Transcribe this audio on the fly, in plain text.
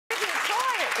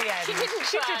the end.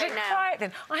 She didn't cry at the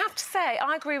end. I have to say,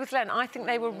 I agree with Len. I think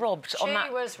they were robbed on that.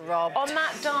 She was robbed. On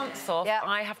that dance-off, Yep.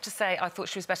 I have to say, I thought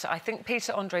she was better. I think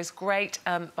Peter Andre's great,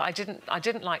 but I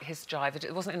didn't like his jive.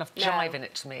 It wasn't enough jive in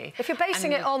it to me. If you're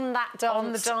basing it on that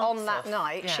dance, on that off,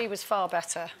 night, she was far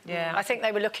better. Yeah. I think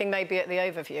they were looking maybe at the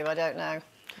overview, I don't know.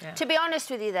 Yeah. To be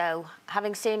honest with you, though,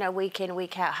 having seen her week in,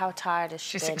 week out, how tired has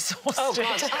she been? She's exhausted. Oh,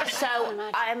 God. So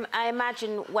I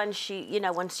imagine when she, you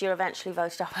know, once you're eventually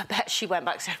voted off, I bet she went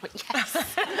back and said, yes.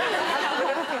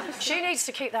 She needs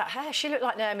to keep that hair. She looked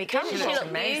like Naomi Campbell. She looked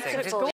amazing. beautiful.